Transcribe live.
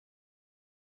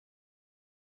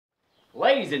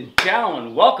Ladies and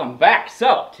gentlemen, welcome back.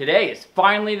 So, today is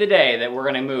finally the day that we're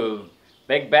going to move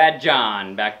Big Bad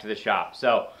John back to the shop.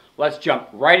 So, let's jump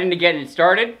right into getting it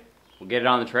started. We'll get it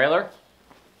on the trailer,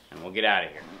 and we'll get out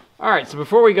of here. Alright, so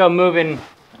before we go moving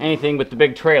anything with the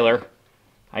big trailer,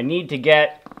 I need to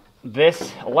get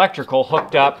this electrical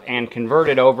hooked up and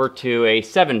converted over to a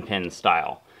 7-pin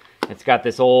style. It's got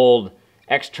this old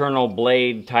external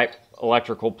blade type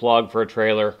electrical plug for a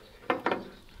trailer,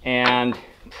 and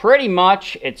pretty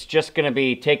much it's just going to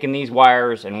be taking these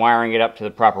wires and wiring it up to the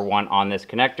proper one on this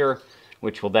connector,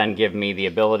 which will then give me the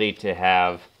ability to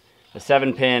have the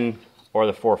 7-pin or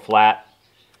the 4-flat.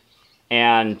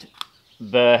 And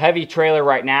the heavy trailer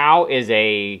right now is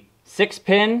a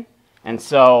 6-pin, and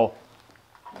so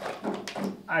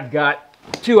I've got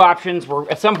two options.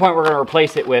 At some point we're going to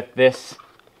replace it with this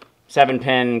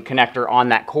 7-pin connector on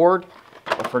that cord,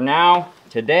 but for now,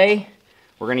 today,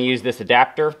 we're going to use this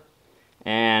adapter,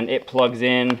 and it plugs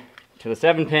in to the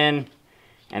 7-pin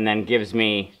and then gives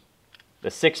me the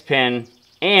 6-pin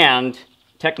and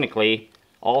technically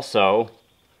also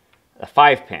a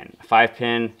 5-pin. A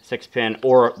 5-pin, 6-pin,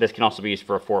 or this can also be used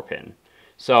for a 4-pin.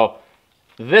 So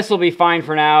this will be fine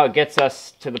for now. It gets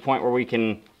us to the point where we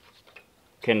can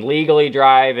legally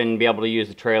drive and be able to use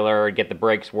the trailer, get the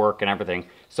brakes work and everything.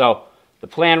 So the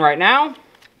plan right now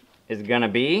is going to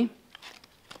be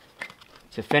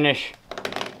to finish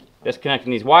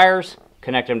disconnecting these wires,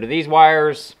 connect them to these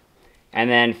wires, and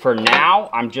then for now,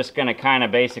 I'm just going to kind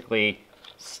of basically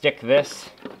stick this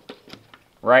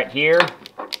right here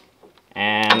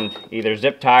and either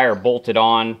zip tie or bolt it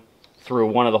on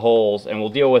through one of the holes, and we'll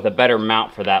deal with a better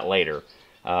mount for that later.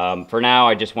 For now,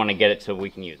 I just want to get it so we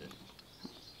can use it.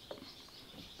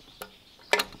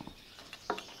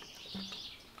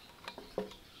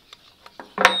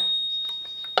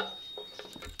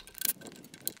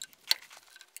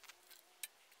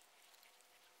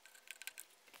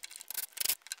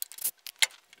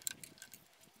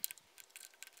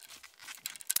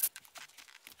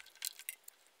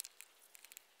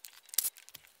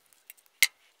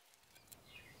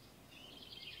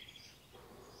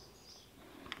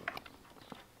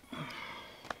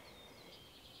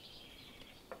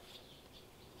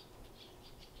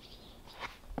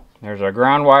 There's our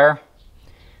ground wire.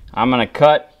 I'm going to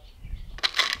cut,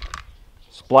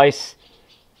 splice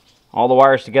all the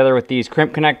wires together with these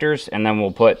crimp connectors, and then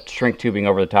we'll put shrink tubing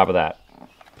over the top of that.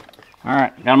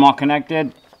 Alright, got them all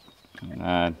connected.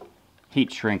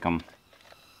 Heat shrink them.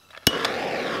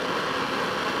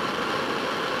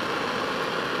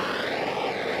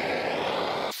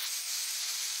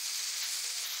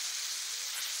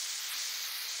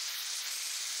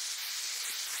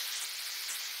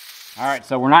 Alright,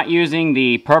 so we're not using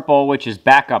the purple, which is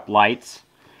backup lights,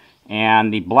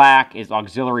 and the black is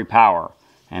auxiliary power.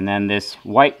 And then this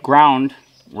white ground,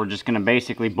 we're just going to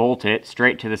basically bolt it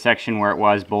straight to the section where it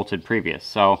was bolted previous.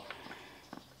 So,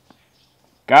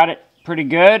 got it pretty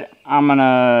good. I'm going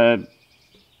to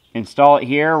install it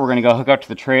here. We're going to go hook up to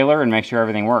the trailer and make sure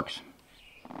everything works.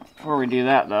 Before we do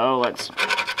that though, let's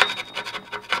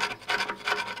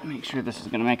make sure this is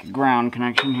going to make a ground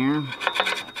connection here.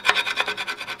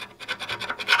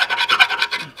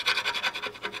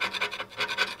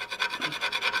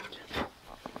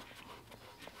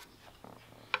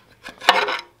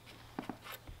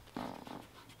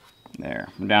 There,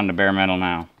 I'm down to bare metal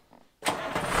now.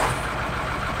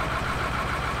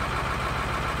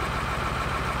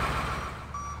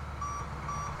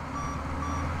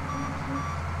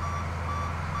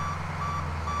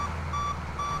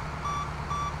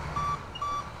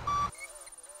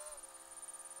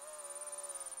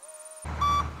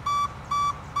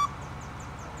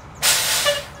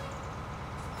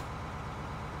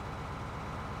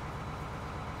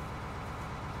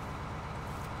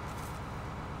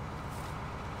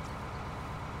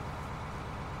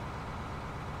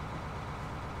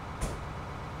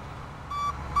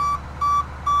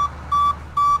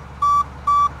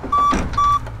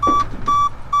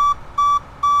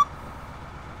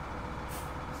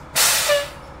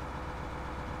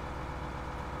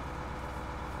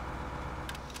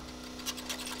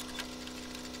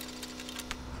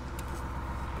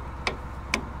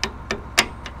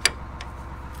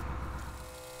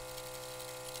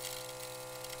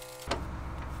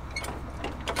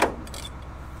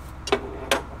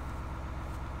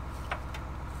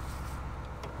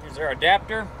 Here's our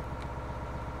adapter.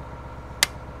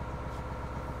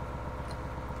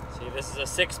 See, this is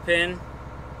a 6-pin.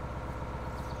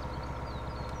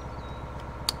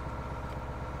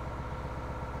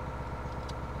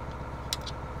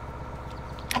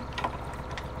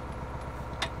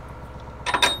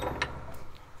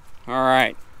 All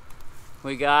right,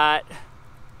 We got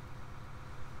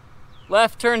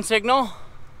left turn signal,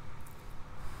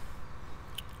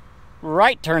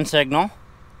 right turn signal.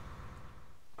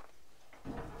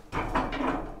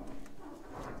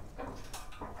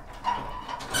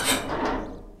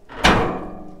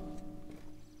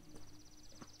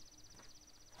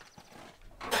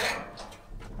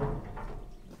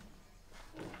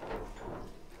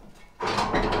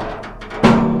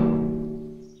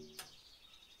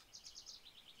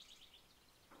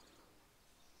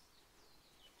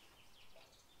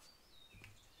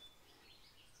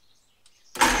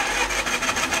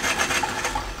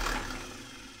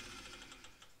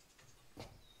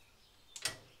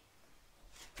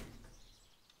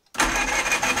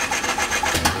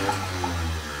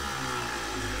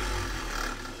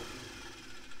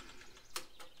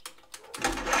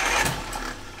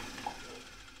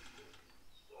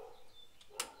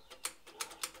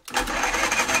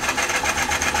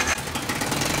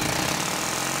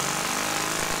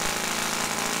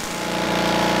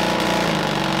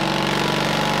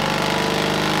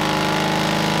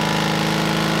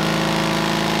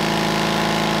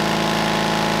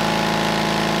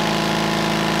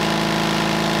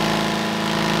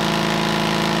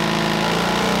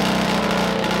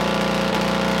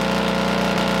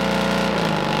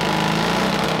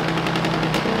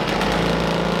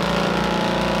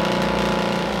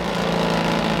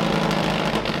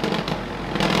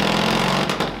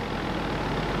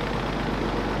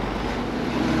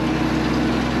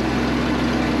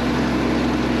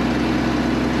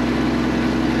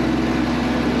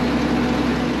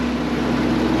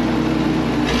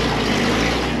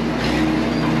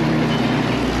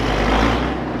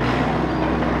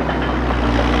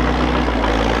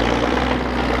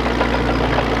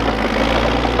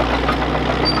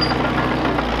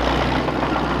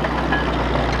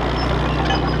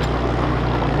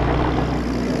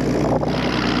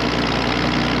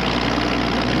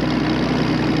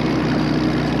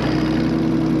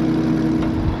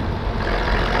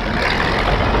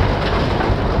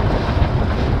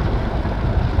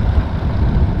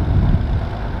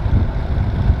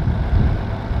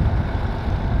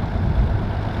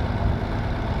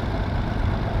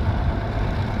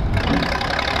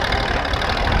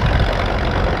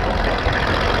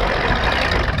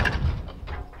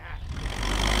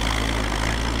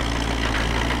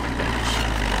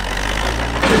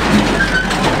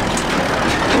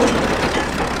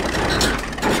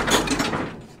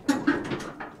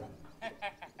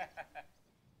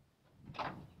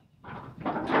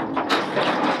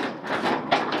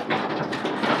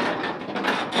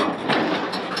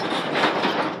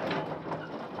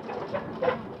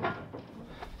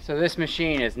 So this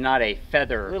machine is not a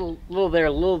feather. Little there,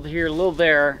 little here, little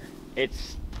there. It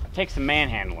takes some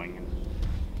manhandling.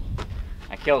 And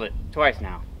I killed it twice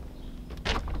now.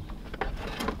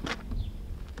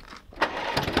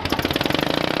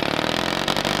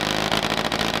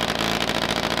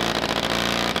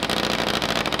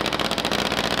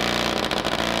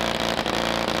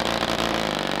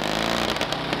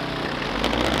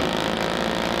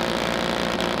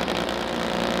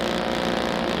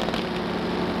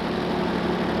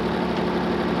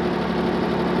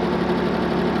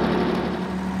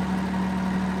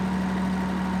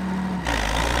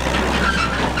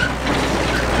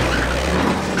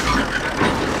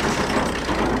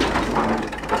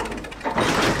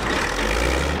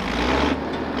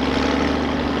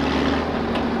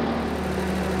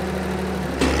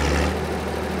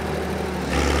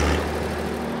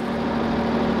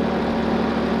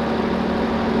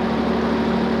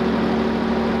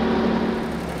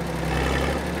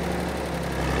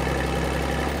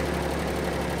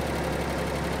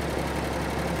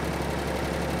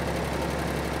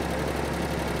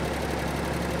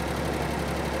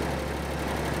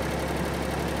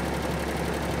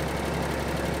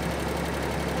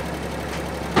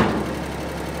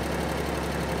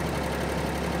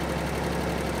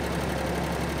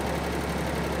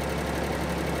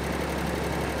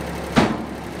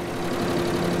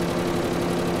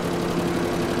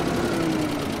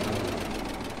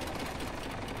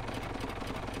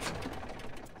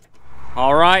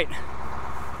 All right,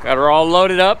 got her all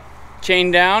loaded up,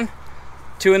 chained down,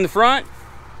 2 in the front,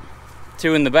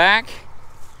 2 in the back.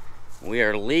 We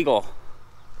are legal.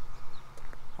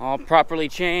 All properly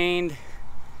chained,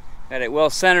 got it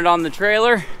well centered on the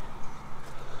trailer.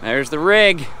 There's the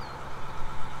rig.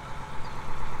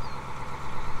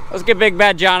 Let's get Big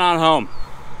Bad John on home.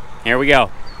 Here we go.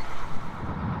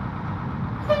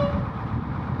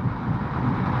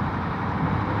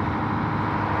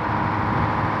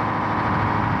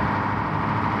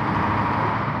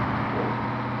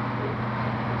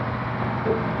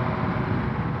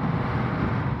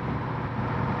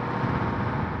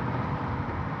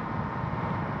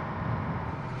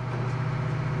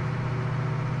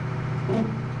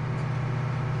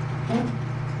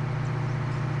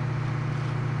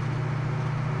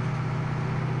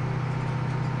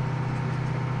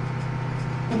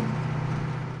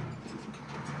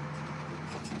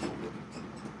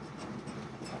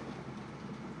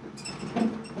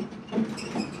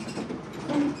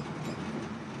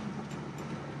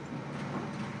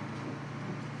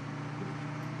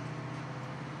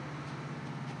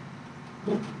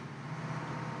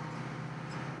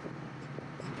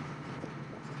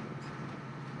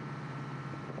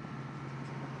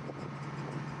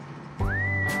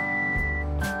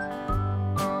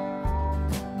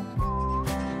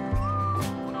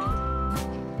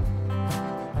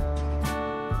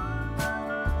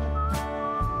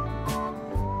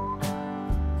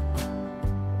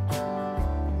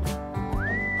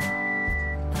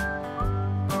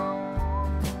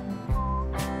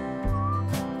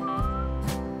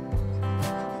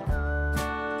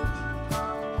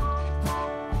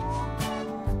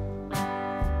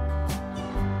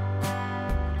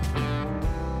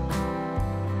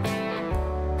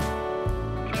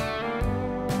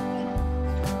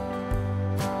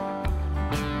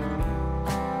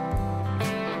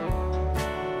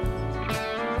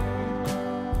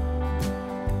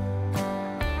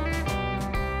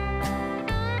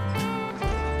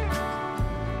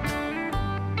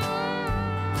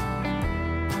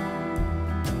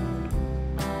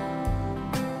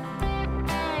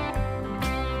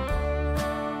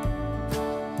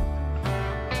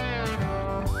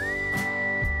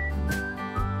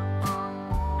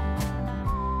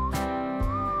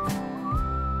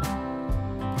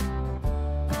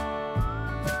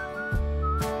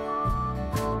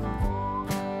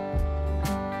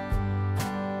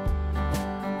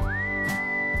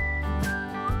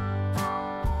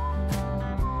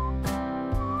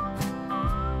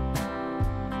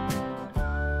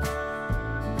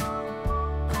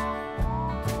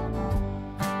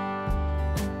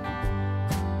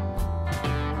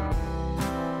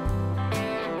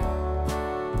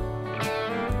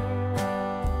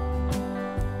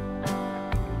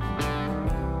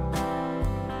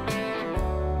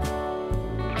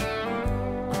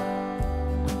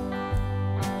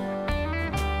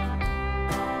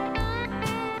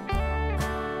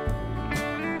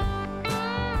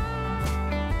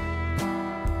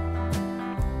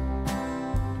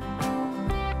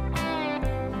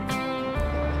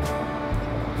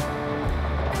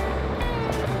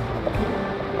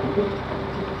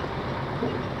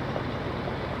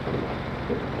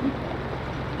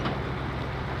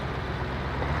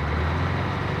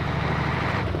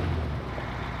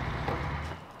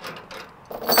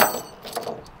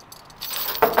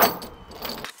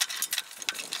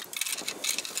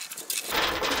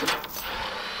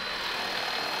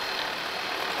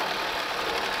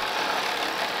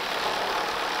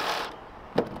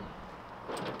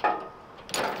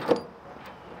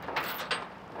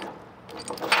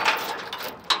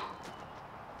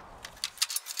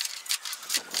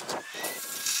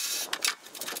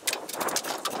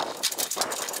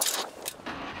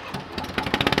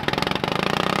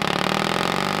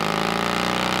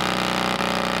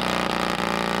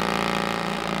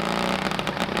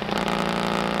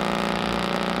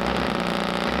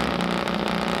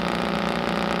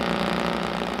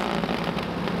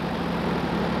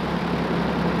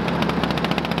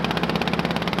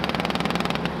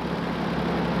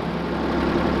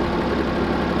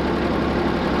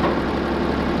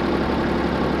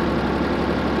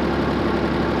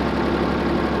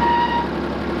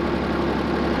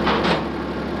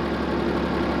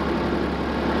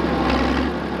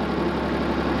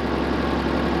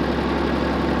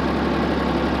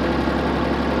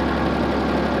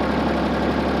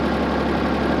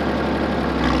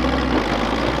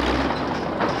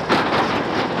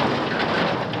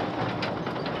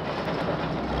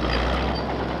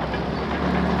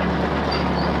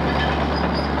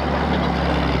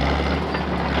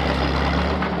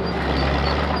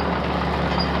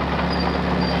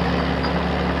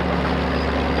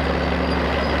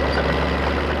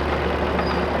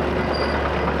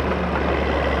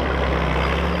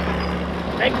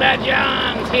 Big Bad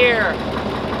John's here.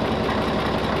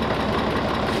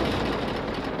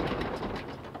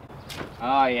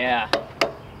 Oh yeah,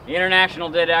 the International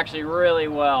did actually really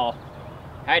well.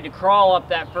 I had to crawl up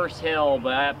that first hill,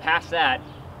 but past that,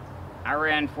 I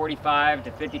ran 45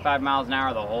 to 55 miles an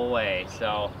hour the whole way.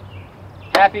 So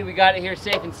happy we got it here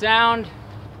safe and sound.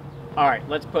 All right,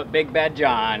 let's put Big Bad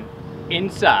John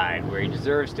inside where he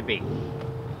deserves to be.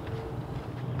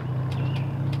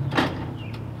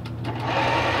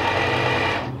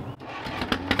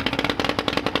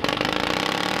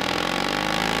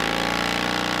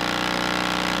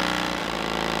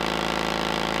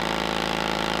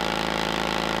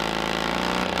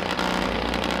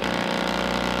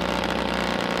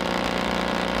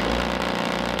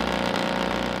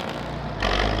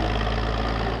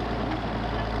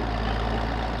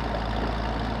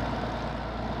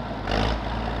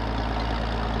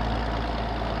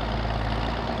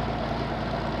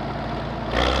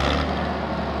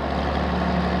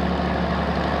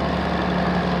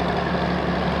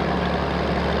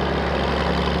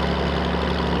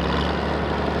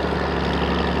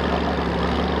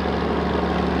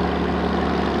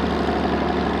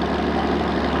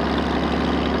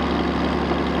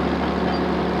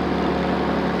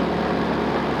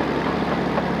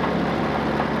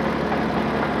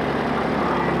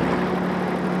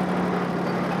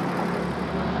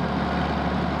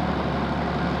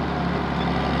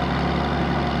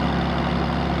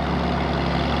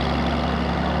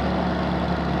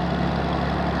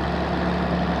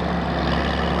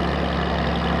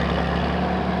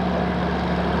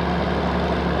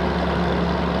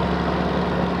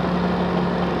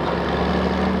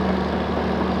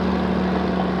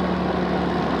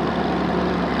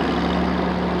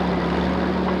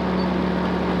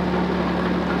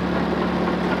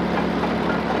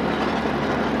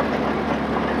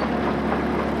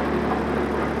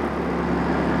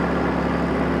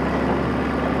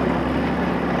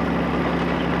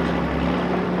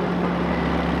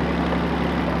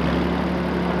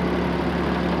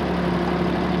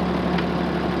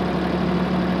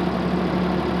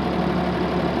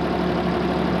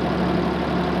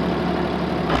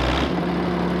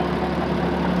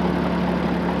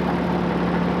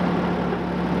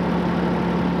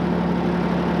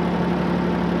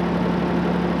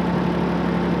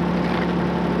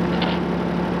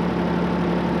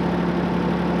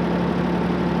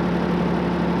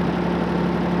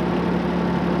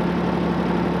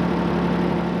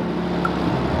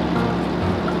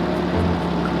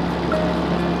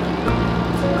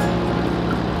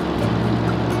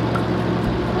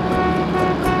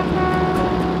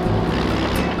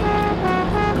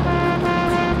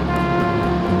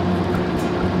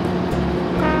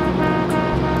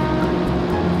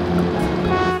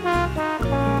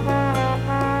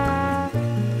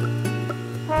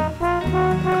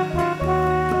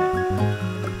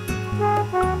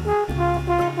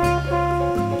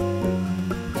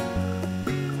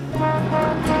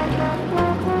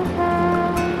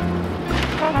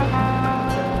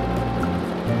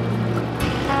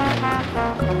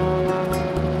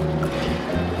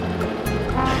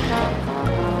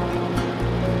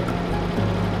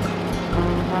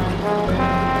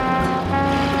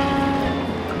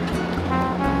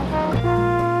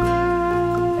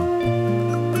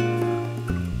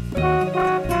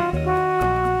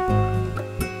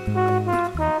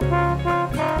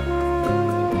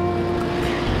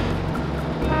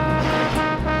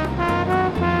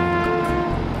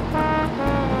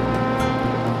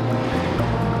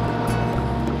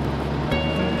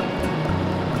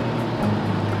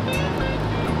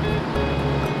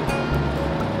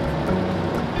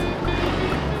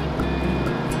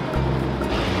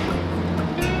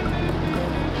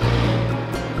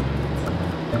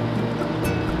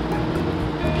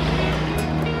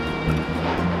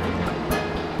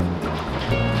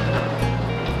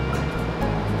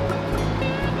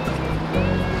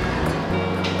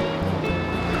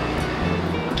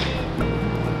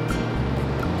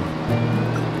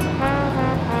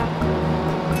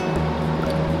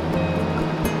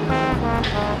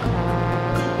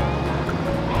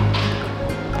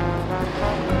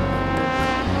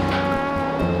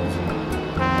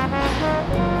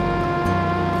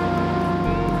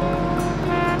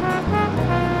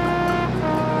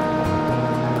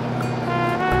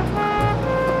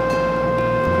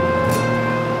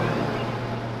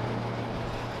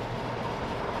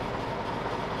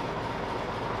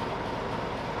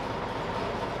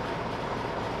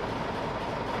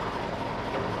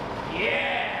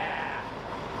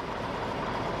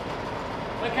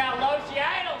 Look how low she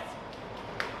idles.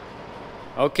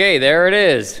 Okay, there it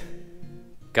is.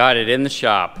 Got it in the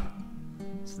shop.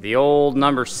 It's the old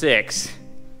No.6.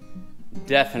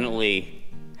 Definitely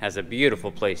has a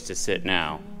beautiful place to sit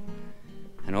now.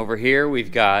 And over here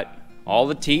we've got all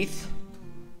the teeth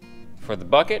for the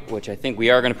bucket, which I think we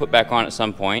are going to put back on at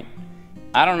some point.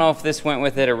 I don't know if this went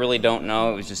with it, I really don't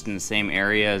know. It was just in the same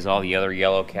area as all the other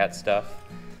Yellow Cat stuff.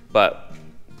 But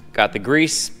got the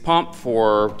grease pump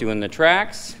for doing the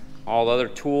tracks, all the other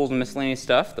tools and miscellaneous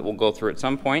stuff that we'll go through at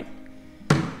some point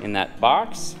in that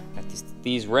box. Got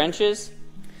these wrenches.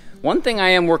 One thing I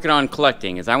am working on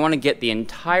collecting is I want to get the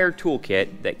entire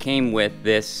toolkit that came with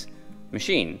this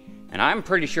machine. And I'm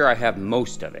pretty sure I have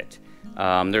most of it.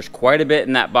 There's quite a bit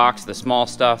in that box, the small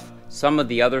stuff. Some of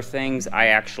the other things I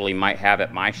actually might have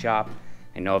at my shop.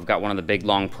 I know I've got one of the big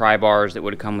long pry bars that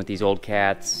would have come with these old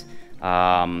cats.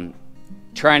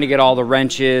 Trying to get all the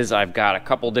wrenches. I've got a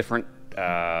couple different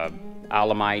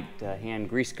Alamite hand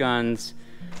grease guns.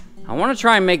 I want to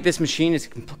try and make this machine as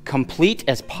complete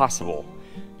as possible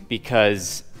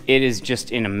because it is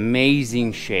just in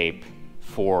amazing shape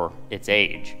for its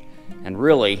age. And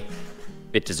really,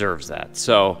 it deserves that.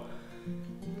 So,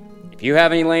 if you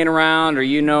have any laying around or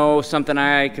you know something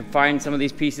I could find some of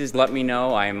these pieces, let me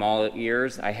know. I am all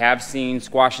ears. I have seen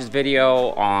Squash's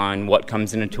video on what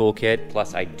comes in a toolkit,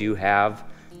 plus I do have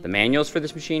the manuals for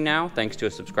this machine now, thanks to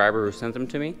a subscriber who sent them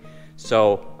to me.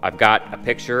 So I've got a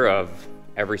picture of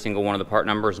every single one of the part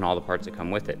numbers and all the parts that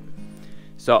come with it.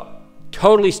 So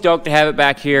totally stoked to have it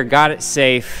back here, got it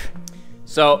safe.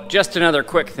 So just another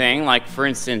quick thing, like for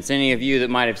instance, any of you that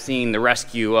might have seen the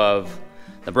rescue of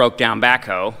the broke down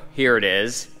backhoe, here it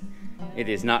is. It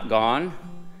is not gone.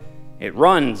 It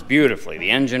runs beautifully. The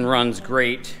engine runs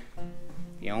great.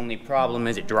 The only problem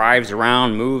is it drives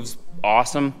around, moves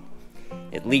awesome.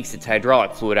 It leaks its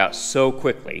hydraulic fluid out so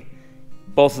quickly.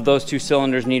 Both of those two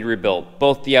cylinders need rebuilt.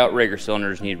 Both the outrigger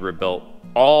cylinders need rebuilt.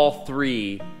 All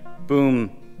three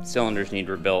boom cylinders need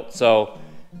rebuilt. So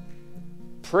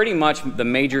pretty much the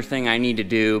major thing I need to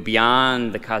do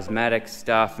beyond the cosmetic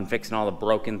stuff and fixing all the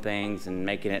broken things and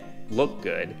making it look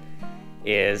good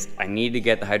is I need to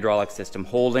get the hydraulic system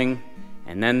holding,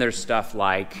 and then there's stuff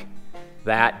like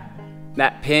that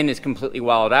pin is completely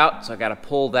wallowed out, so I got to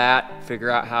pull that, figure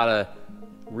out how to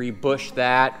rebush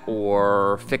that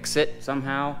or fix it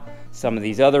somehow. Some of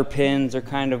these other pins are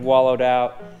kind of wallowed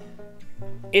out.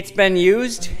 It's been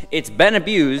used, it's been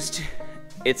abused.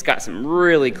 It's got some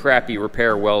really crappy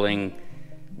repair welding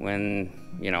when,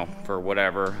 you know, for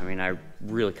whatever. I mean, I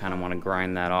really kind of want to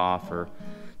grind that off or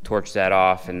torch that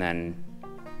off and then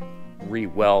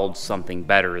re-weld something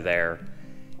better there.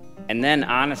 And then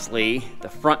honestly, the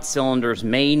front cylinders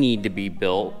may need to be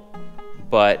built,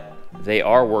 but they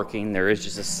are working. There is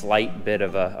just a slight bit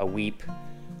of a weep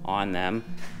on them.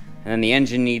 And then the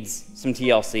engine needs some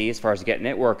TLC as far as getting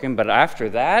it working, but after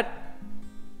that,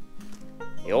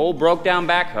 the old broke down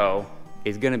backhoe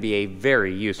is going to be a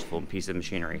very useful piece of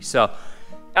machinery. So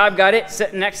I've got it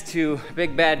sitting next to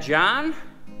Big Bad John,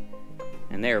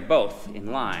 and they are both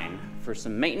in line for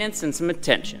some maintenance and some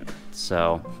attention.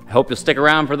 So I hope you'll stick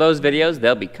around for those videos.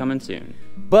 They'll be coming soon.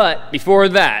 But before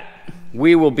that,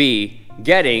 we will be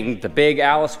getting the big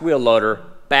Alice wheel loader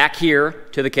back here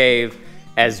to the cave,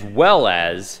 as well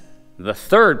as the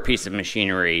third piece of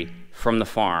machinery from the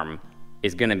farm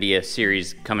is going to be a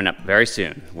series coming up very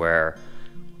soon where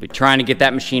we're trying to get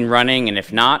that machine running, and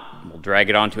if not, we'll drag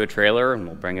it onto a trailer and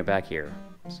we'll bring it back here.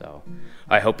 So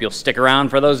I hope you'll stick around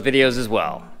for those videos as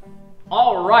well.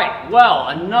 All right, well,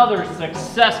 another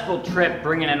successful trip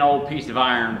bringing an old piece of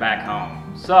iron back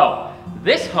home. So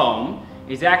this home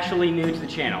is actually new to the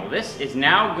channel. This is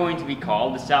now going to be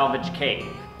called the Salvage Cave,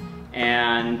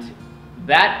 and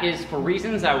that is for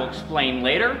reasons I will explain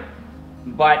later.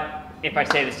 But if I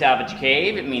say the Salvage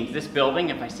Cave, it means this building.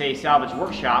 If I say Salvage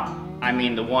Workshop, I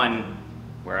mean the one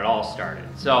where it all started.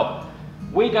 So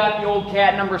we got the old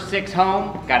cat No.6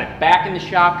 home, got it back in the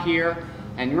shop here,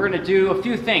 and we're gonna do a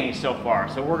few things so far.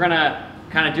 So we're gonna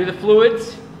kind of do the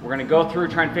fluids. We're gonna go through,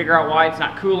 try and figure out why it's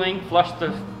not cooling, flush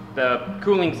the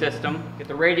cooling system, get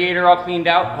the radiator all cleaned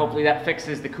out. Hopefully that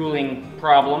fixes the cooling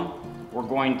problem. We're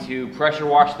going to pressure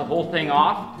wash the whole thing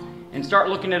off and start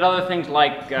looking at other things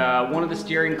like one of the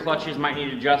steering clutches might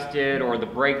need adjusted, or the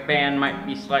brake band might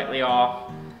be slightly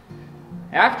off.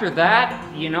 After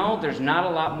that, you know, there's not a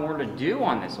lot more to do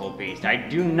on this old beast. I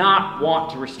do not want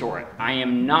to restore it. I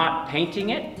am not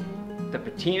painting it. The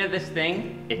patina of this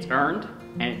thing, it's earned,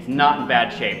 and it's not in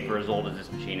bad shape for as old as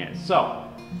this machine is. So,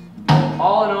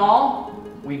 all in all,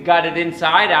 we've got it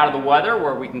inside out of the weather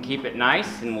where we can keep it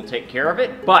nice and we'll take care of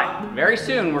it. But very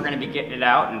soon we're going to be getting it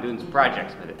out and doing some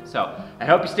projects with it. So I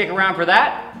hope you stick around for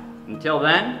that. Until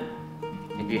then,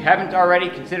 if you haven't already,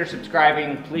 consider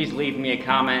subscribing. Please leave me a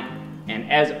comment.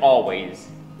 And as always,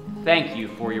 thank you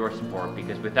for your support,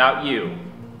 because without you,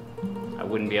 I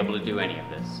wouldn't be able to do any of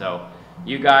this. So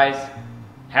you guys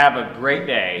have a great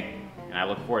day, and I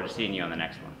look forward to seeing you on the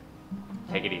next one.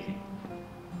 Take it easy.